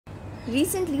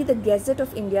Recently, the Gazette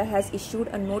of India has issued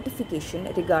a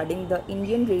notification regarding the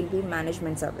Indian Railway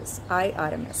Management Service,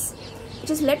 IRMS, which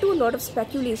has led to a lot of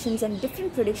speculations and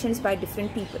different predictions by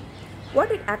different people.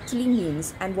 What it actually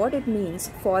means and what it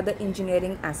means for the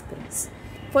engineering aspirants.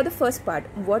 For the first part,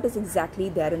 what is exactly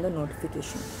there in the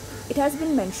notification? It has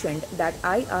been mentioned that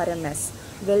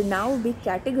IRMS will now be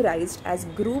categorized as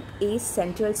Group A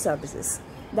Central Services.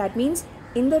 That means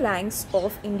in the ranks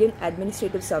of Indian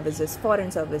administrative services, foreign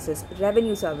services,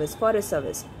 revenue service, forest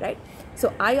service, right? So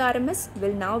IRMS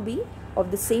will now be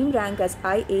of the same rank as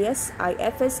IAS,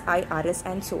 IFS, IRS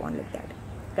and so on like that,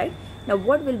 right? Now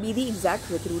what will be the exact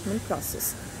recruitment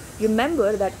process?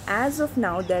 Remember that as of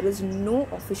now there is no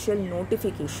official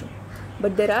notification,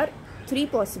 but there are three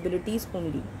possibilities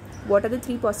only. What are the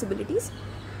three possibilities?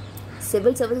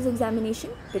 Civil services examination,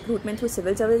 recruitment through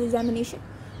civil service examination,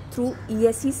 through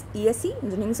ESE,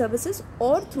 engineering services,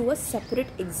 or through a separate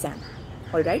exam.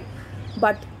 Alright,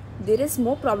 but there is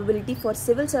more probability for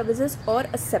civil services or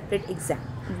a separate exam.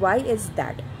 Why is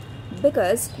that?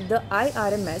 Because the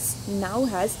IRMS now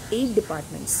has 8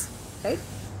 departments, right?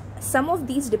 Some of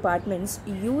these departments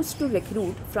used to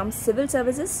recruit from civil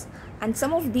services and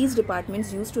some of these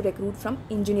departments used to recruit from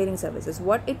engineering services.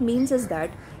 What it means is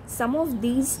that some of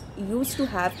these used to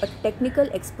have a technical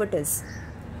expertise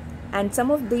and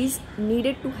some of these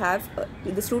needed to have,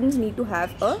 the students need to have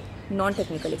a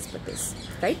non-technical expertise,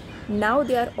 right? Now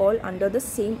they are all under the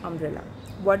same umbrella.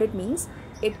 What it means?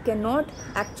 It cannot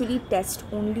actually test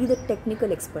only the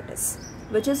technical expertise,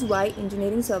 which is why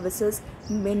engineering services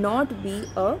may not be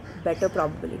a better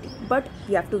probability, but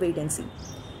we have to wait and see.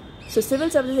 So civil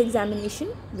services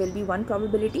examination will be one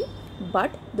probability,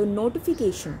 but the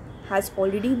notification has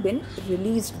already been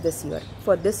released this year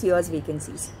for this year's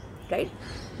vacancies, right?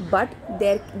 But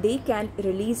they can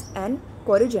release an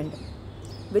corrigendum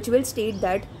which will state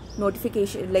that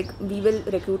notification, like we will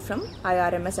recruit from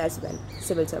IRMS as well,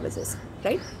 civil services,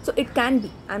 right? So it can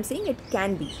be, I'm saying it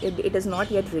can be, it is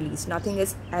not yet released, nothing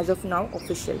is as of now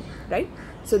official, right?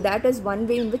 So that is one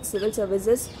way in which civil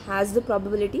services has the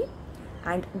probability,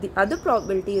 and the other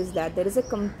probability is that there is a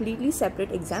completely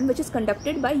separate exam which is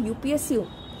conducted by UPSC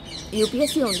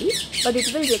only, but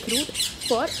it will recruit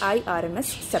for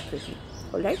IRMS separately.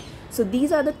 Alright, so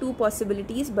these are the two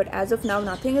possibilities, but as of now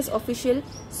nothing is official,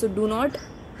 so do not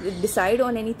decide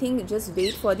on anything, just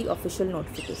wait for the official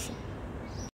notification.